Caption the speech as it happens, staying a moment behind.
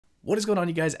What is going on,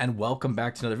 you guys, and welcome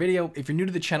back to another video. If you're new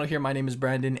to the channel here, my name is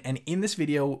Brandon, and in this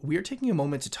video, we are taking a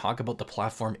moment to talk about the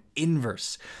platform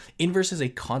INVRS. INVRS is a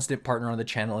constant partner on the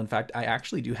channel. In fact, I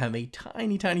actually do have a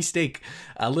tiny stake,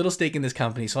 a little stake in this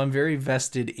company, so I'm very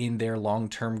vested in their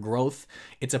long-term growth.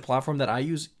 It's a platform that I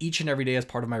use each and every day as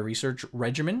part of my research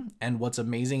regimen, and what's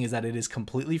amazing is that it is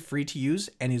completely free to use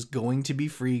and is going to be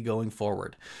free going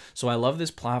forward. So I love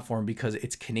this platform because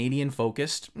it's Canadian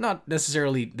focused, not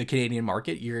necessarily the Canadian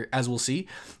market. As we'll see,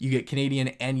 you get Canadian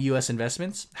and US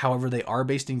investments. However, they are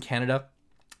based in Canada.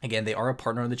 Again, they are a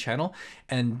partner on the channel,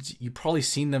 and you've probably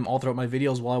seen them all throughout my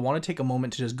videos. Well, I want to take a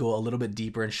moment to just go a little bit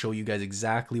deeper and show you guys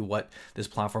exactly what this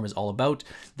platform is all about.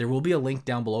 There will be a link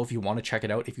down below if you want to check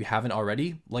it out if you haven't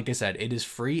already. Like I said, it is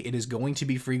free. It is going to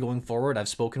be free going forward. I've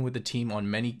spoken with the team on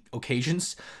many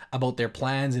occasions about their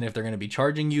plans and if they're going to be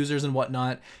charging users and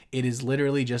whatnot. It is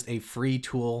literally just a free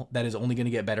tool that is only going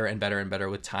to get better and better and better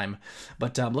with time.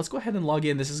 But let's go ahead and log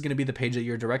in. This is going to be the page that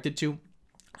you're directed to.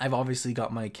 I've obviously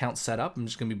got my account set up. I'm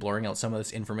just going to be blurring out some of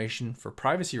this information for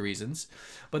privacy reasons,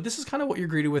 but this is kind of what you're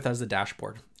greeted with as the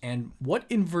dashboard. And what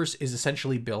INVRS is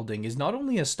essentially building is not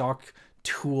only a stock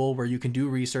tool where you can do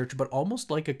research, but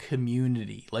almost like a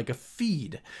community, like a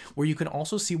feed where you can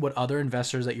also see what other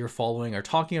investors that you're following are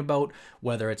talking about,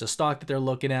 whether it's a stock that they're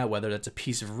looking at, whether that's a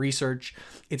piece of research.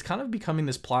 It's kind of becoming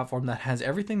this platform that has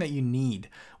everything that you need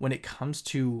when it comes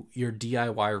to your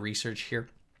DIY research here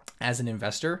as an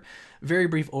investor. Very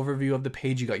brief overview of the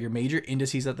page. You got your major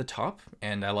indices at the top,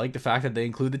 and I like the fact that they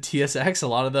include the TSX. A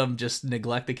lot of them just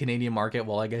neglect the Canadian market.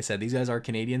 Well, like I said, these guys are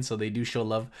Canadian, so they do show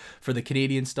love for the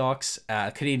Canadian stocks,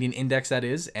 Canadian index that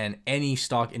is, and any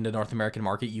stock in the North American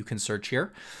market you can search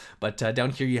here. But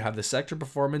down here you have the sector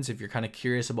performance if you're kind of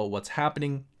curious about what's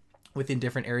happening within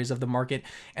different areas of the market.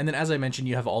 And then, as I mentioned,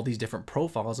 you have all these different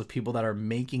profiles of people that are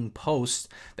making posts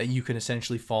that you can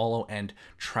essentially follow and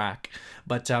track.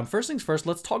 But first things first,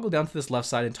 let's toggle down to this left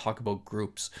side and talk about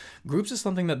groups. Groups is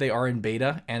something that they are in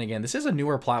beta. And again, this is a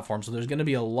newer platform, so there's going to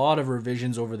be a lot of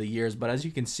revisions over the years. But as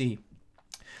you can see,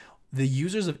 the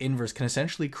users of INVRS can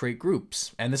essentially create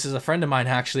groups. And this is a friend of mine,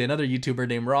 actually, another YouTuber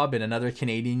named Robin, another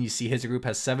Canadian. You see his group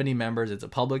has 70 members. It's a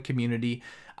public community.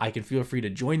 I can feel free to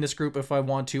join this group if I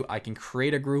want to. I can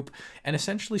create a group and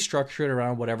essentially structure it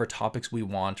around whatever topics we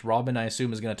want. Robin, I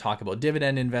assume, is going to talk about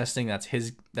dividend investing. That's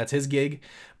his gig,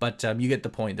 but you get the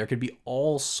point. There could be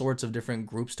all sorts of different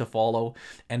groups to follow,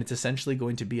 and it's essentially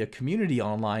going to be a community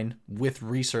online with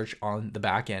research on the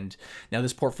back end. Now,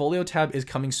 this portfolio tab is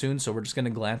coming soon, so we're just going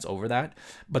to glance over that.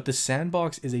 But the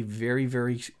sandbox is a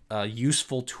very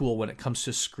useful tool when it comes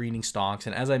to screening stocks.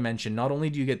 And as I mentioned, not only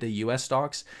do you get the US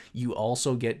stocks, you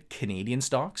also get Canadian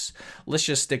stocks. Let's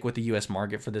just stick with the US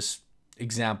market for this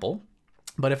example.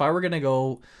 But if I were going to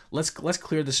go, let's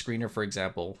clear the screener, for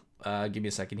example. Give me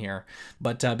a second here.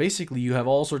 But basically, you have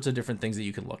all sorts of different things that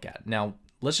you can look at. Now,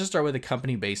 let's just start with the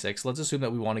company basics. Let's assume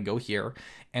that we want to go here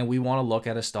and we want to look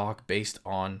at a stock based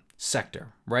on sector,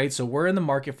 right? So we're in the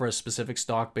market for a specific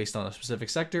stock based on a specific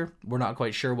sector. We're not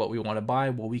quite sure what we want to buy.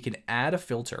 Well, we can add a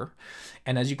filter.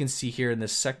 And as you can see here in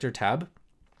this sector tab,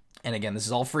 and again, this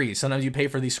is all free. Sometimes you pay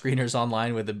for these screeners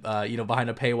online with behind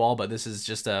a paywall, but this is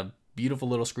just a beautiful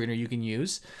little screener you can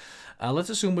use.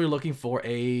 Let's assume we're looking for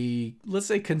let's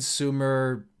say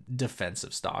consumer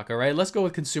defensive stock. All right, let's go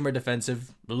with consumer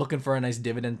defensive. We're looking for a nice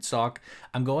dividend stock.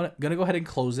 I'm gonna go ahead and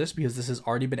close this because this has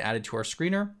already been added to our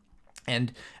screener.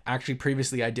 And actually,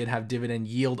 previously I did have dividend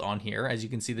yield on here. As you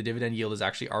can see, the dividend yield is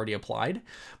actually already applied.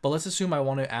 But let's assume I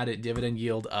want to add a dividend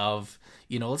yield of,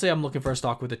 let's say I'm looking for a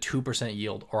stock with a 2%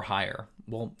 yield or higher.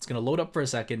 Well, it's going to load up for a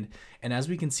second. And as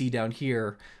we can see down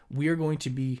here, we are going to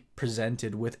be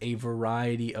presented with a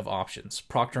variety of options.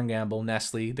 Procter & Gamble,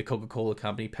 Nestle, the Coca-Cola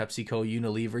Company, PepsiCo,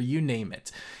 Unilever, you name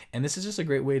it. And this is just a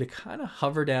great way to kind of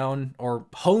hover down, or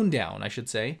hone down, I should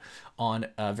say, on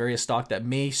various stock that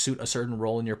may suit a certain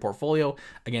role in your portfolio.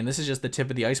 Again, this is just the tip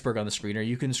of the iceberg on the screener.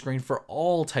 You can screen for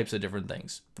all types of different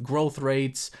things. Growth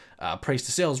rates, price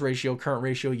to sales ratio, current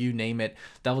ratio, you name it.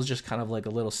 That was just kind of like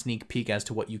a little sneak peek as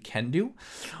to what you can do.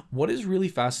 What is really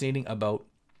fascinating about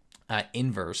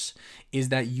INVRS is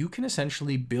that you can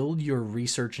essentially build your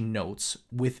research notes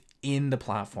within the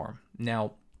platform.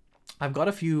 Now, I've got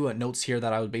a few notes here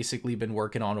that I've basically been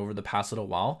working on over the past little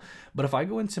while, but if I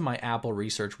go into my Apple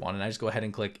research one and I just go ahead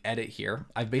and click edit here,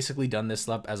 I've basically done this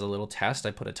up as a little test.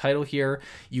 I put a title here.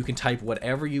 You can type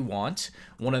whatever you want.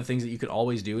 One of the things that you could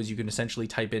always do is you can essentially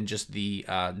type in just the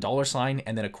 $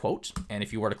 and then a quote. And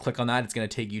if you were to click on that, it's going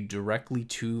to take you directly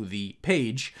to the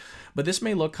page. But this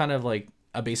may look kind of like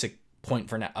a basic point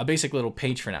for now, a basic little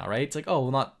page for now, right? It's like, oh,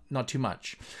 well, not too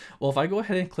much. Well, if I go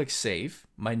ahead and click save,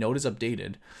 my note is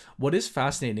updated. What is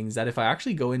fascinating is that if I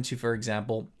actually go into, for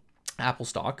example, Apple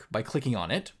stock by clicking on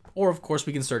it, or of course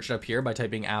we can search it up here by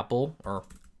typing Apple, or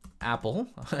Apple,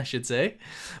 I should say.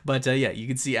 But yeah, you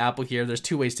can see Apple here. There's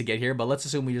two ways to get here, but let's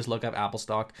assume we just look up Apple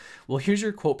stock. Well, here's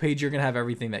your quote page. You're going to have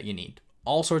everything that you need.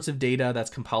 All sorts of data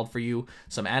that's compiled for you,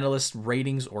 some analyst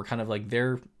ratings or kind of like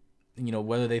their,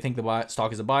 whether they think the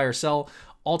stock is a buy or sell,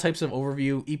 all types of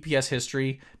overview, EPS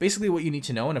history, basically what you need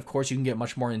to know. And of course, you can get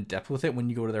much more in depth with it when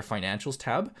you go to their financials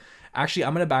tab. Actually,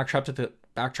 I'm going to backtrack to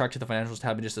the financials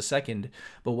tab in just a second.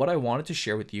 But what I wanted to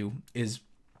share with you is,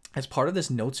 as part of this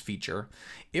notes feature,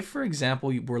 if, for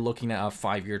example, we're looking at a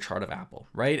 5-year chart of Apple,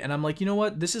 right? And I'm like, you know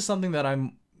what? This is something that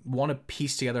I want to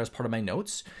piece together as part of my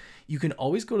notes. You can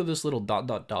always go to this little ...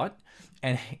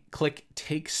 and click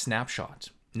take snapshot.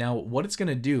 Now, what it's going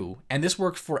to do, and this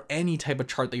works for any type of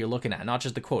chart that you're looking at, not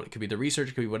just the quote. It could be the research,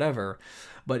 it could be whatever,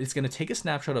 but it's going to take a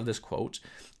snapshot of this quote.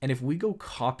 And if we go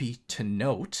copy to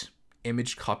note,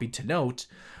 image copy to note,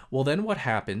 well, then what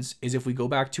happens is if we go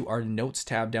back to our notes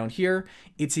tab down here,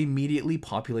 it's immediately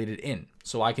populated in.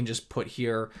 So I can just put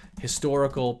here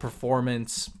historical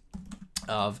performance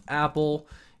of Apple,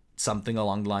 something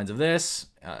along the lines of this.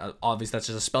 Obviously, that's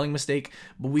just a spelling mistake,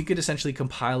 but we could essentially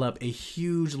compile up a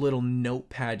huge little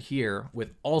notepad here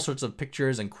with all sorts of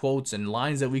pictures and quotes and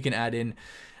lines that we can add in,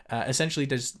 essentially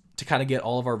just to kind of get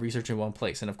all of our research in one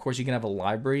place. And of course, you can have a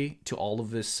library to all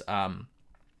of this,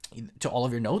 to all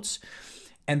of your notes.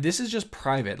 And this is just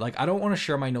private. Like, I don't want to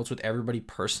share my notes with everybody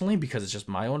personally because it's just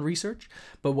my own research.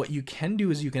 But what you can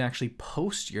do is you can actually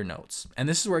post your notes. And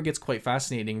this is where it gets quite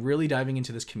fascinating, really diving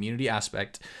into this community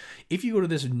aspect. If you go to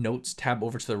this notes tab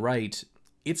over to the right,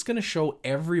 it's going to show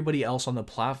everybody else on the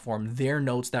platform their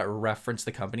notes that reference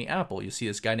the company Apple. You see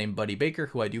this guy named Buddy Baker,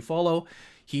 who I do follow.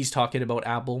 He's talking about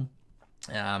Apple.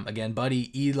 Again,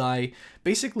 Buddy, Eli,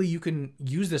 basically you can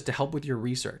use this to help with your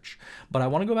research. But I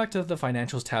want to go back to the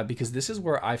financials tab because this is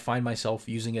where I find myself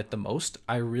using it the most.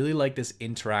 I really like this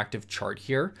interactive chart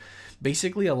here,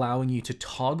 basically allowing you to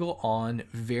toggle on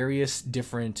various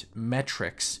different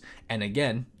metrics. And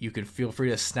again, you can feel free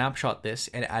to snapshot this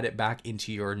and add it back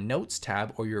into your notes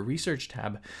tab or your research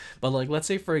tab. But like, let's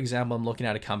say, for example, I'm looking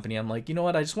at a company. I'm like, you know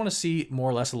what? I just want to see more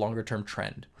or less a longer term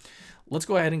trend. Let's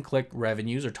go ahead and click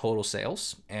revenues or total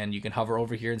sales, and you can hover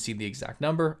over here and see the exact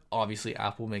number. Obviously,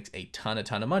 Apple makes a ton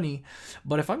of money,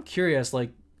 but if I'm curious,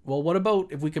 like, well, what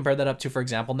about if we compare that up to, for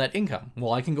example, net income?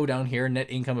 Well, I can go down here, net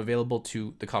income available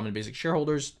to the common basic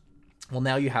shareholders. Well,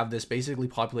 now you have this basically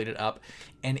populated up,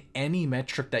 and any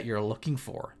metric that you're looking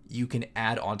for, you can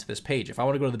add onto this page. If I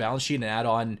want to go to the balance sheet and add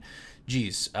on,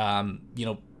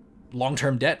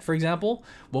 long-term debt, for example,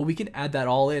 well, we can add that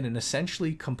all in and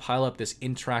essentially compile up this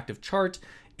interactive chart.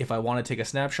 If I want to take a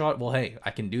snapshot, well, hey,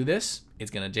 I can do this.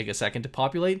 It's going to take a second to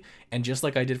populate. And just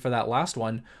like I did for that last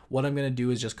one, what I'm going to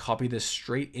do is just copy this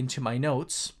straight into my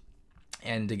notes.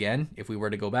 And again, if we were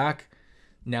to go back,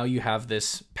 now you have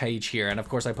this page here. And of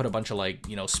course I put a bunch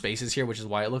of spaces here, which is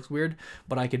why it looks weird,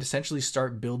 but I could essentially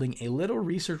start building a little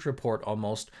research report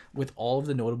almost with all of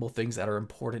the notable things that are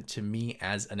important to me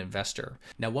as an investor.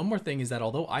 Now, one more thing is that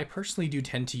although I personally do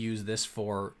tend to use this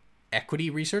for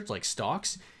equity research, like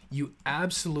stocks, you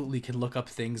absolutely can look up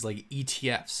things like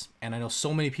ETFs. And I know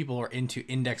so many people are into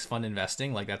index fund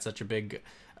investing. Like, that's such a big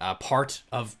part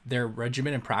of their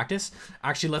regimen and practice.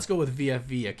 Actually, let's go with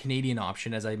VFV, a Canadian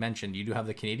option. As I mentioned, you do have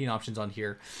the Canadian options on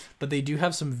here, but they do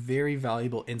have some very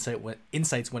valuable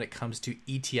insights when it comes to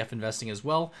ETF investing as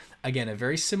well. Again, a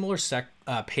very similar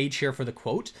page here for the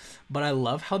quote, but I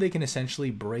love how they can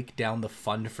essentially break down the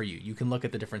fund for you. You can look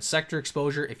at the different sector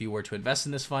exposure. If you were to invest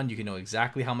in this fund, you can know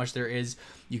exactly how much there is.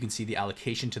 You can see the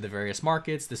allocation to the various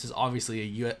markets. This is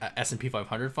obviously a S&P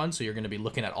 500 fund, so you're going to be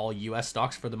looking at all US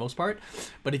stocks for the most part.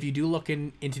 But if you do look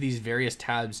into these various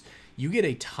tabs, you get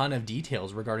a ton of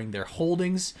details regarding their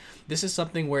holdings. This is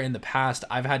something where in the past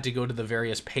I've had to go to the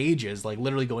various pages, like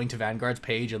literally going to Vanguard's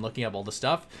page and looking up all the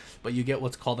stuff, but you get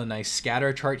what's called a nice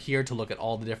scatter chart here to look at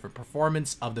all the different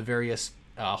performance of the various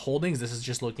holdings. This is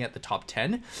just looking at the top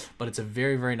 10, but it's a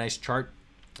very, very nice chart.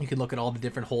 You can look at all the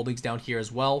different holdings down here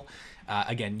as well.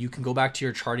 Again, you can go back to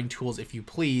your charting tools if you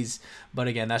please, but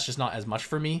again, that's just not as much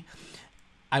for me.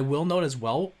 I will note as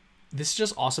well, this is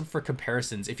just awesome for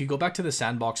comparisons. If you go back to the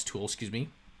sandbox tool,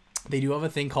 they do have a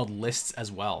thing called lists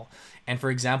as well. And for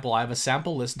example, I have a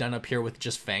sample list done up here with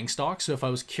just FANG stocks. So if I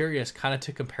was curious kind of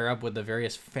to compare up with the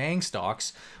various FANG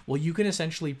stocks, well, you can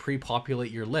essentially pre-populate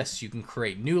your lists. You can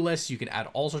create new lists, you can add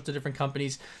all sorts of different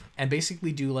companies and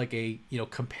basically do like a,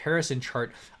 comparison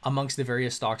chart amongst the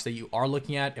various stocks that you are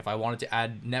looking at. If I wanted to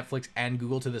add Netflix and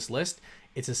Google to this list,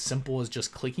 it's as simple as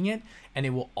just clicking it and it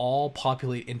will all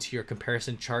populate into your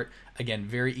comparison chart. Again,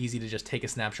 very easy to just take a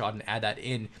snapshot and add that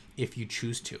in if you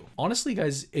choose to. Honestly,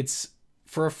 guys, it's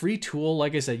for a free tool.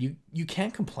 Like I said, you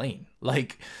can't complain.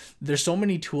 Like there's so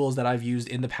many tools that I've used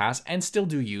in the past and still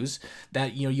do use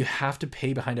that, you have to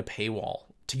pay behind a paywall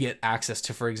to get access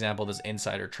to, for example, this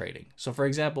insider trading. So for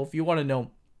example, if you want to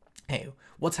know, hey,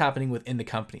 what's happening within the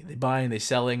company? They buying, they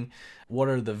selling, what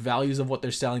are the values of what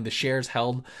they're selling, the shares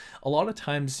held? A lot of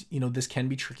times, this can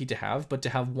be tricky to have, but to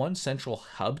have one central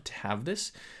hub to have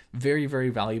this, very, very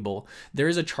valuable. There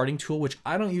is a charting tool, which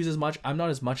I don't use as much. I'm not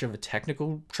as much of a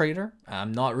technical trader.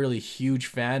 I'm not really a huge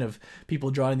fan of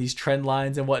people drawing these trend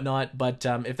lines and whatnot, but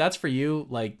if that's for you,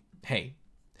 like, hey,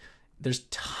 there's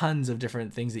tons of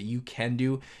different things that you can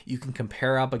do. You can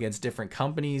compare up against different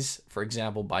companies, for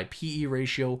example, by PE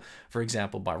ratio, for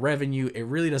example, by revenue. It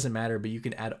really doesn't matter, but you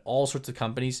can add all sorts of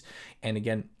companies. And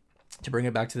again, to bring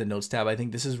it back to the notes tab, I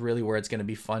think this is really where it's going to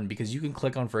be fun because you can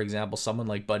click on, for example, someone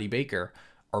like Buddy Baker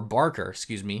or Barker,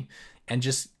 excuse me, and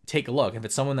just take a look. If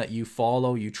it's someone that you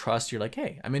follow, you trust, you're like,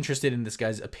 hey, I'm interested in this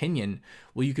guy's opinion.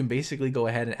 Well, you can basically go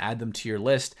ahead and add them to your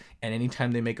list. And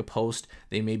anytime they make a post,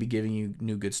 they may be giving you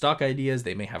new good stock ideas.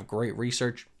 They may have great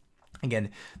research. Again,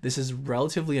 this is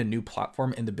relatively a new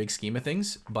platform in the big scheme of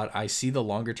things, but I see the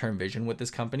longer term vision with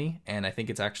this company. And I think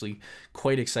it's actually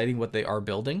quite exciting what they are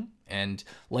building. And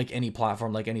like any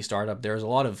platform, like any startup, there's a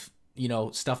lot of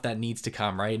stuff that needs to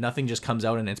come, right? Nothing just comes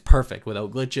out and it's perfect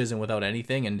without glitches and without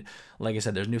anything. And like I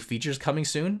said, there's new features coming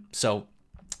soon. So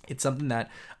it's something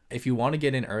that if you want to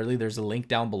get in early, there's a link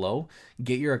down below.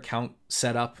 Get your account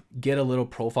set up, get a little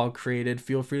profile created.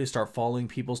 Feel free to start following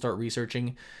people, start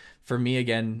researching. For me,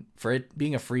 again, for it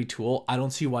being a free tool, I don't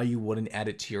see why you wouldn't add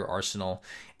it to your arsenal.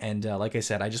 And like I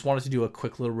said, I just wanted to do a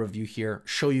quick little review here,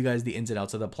 show you guys the ins and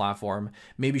outs of the platform,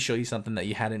 maybe show you something that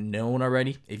you hadn't known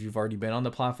already if you've already been on the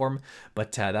platform.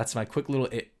 But that's my quick little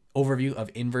overview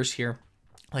of Inverse here.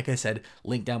 Like I said,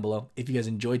 link down below. If you guys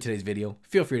enjoyed today's video,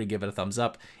 feel free to give it a thumbs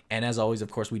up. And as always,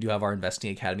 of course, we do have our Investing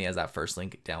Academy as that first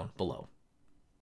link down below.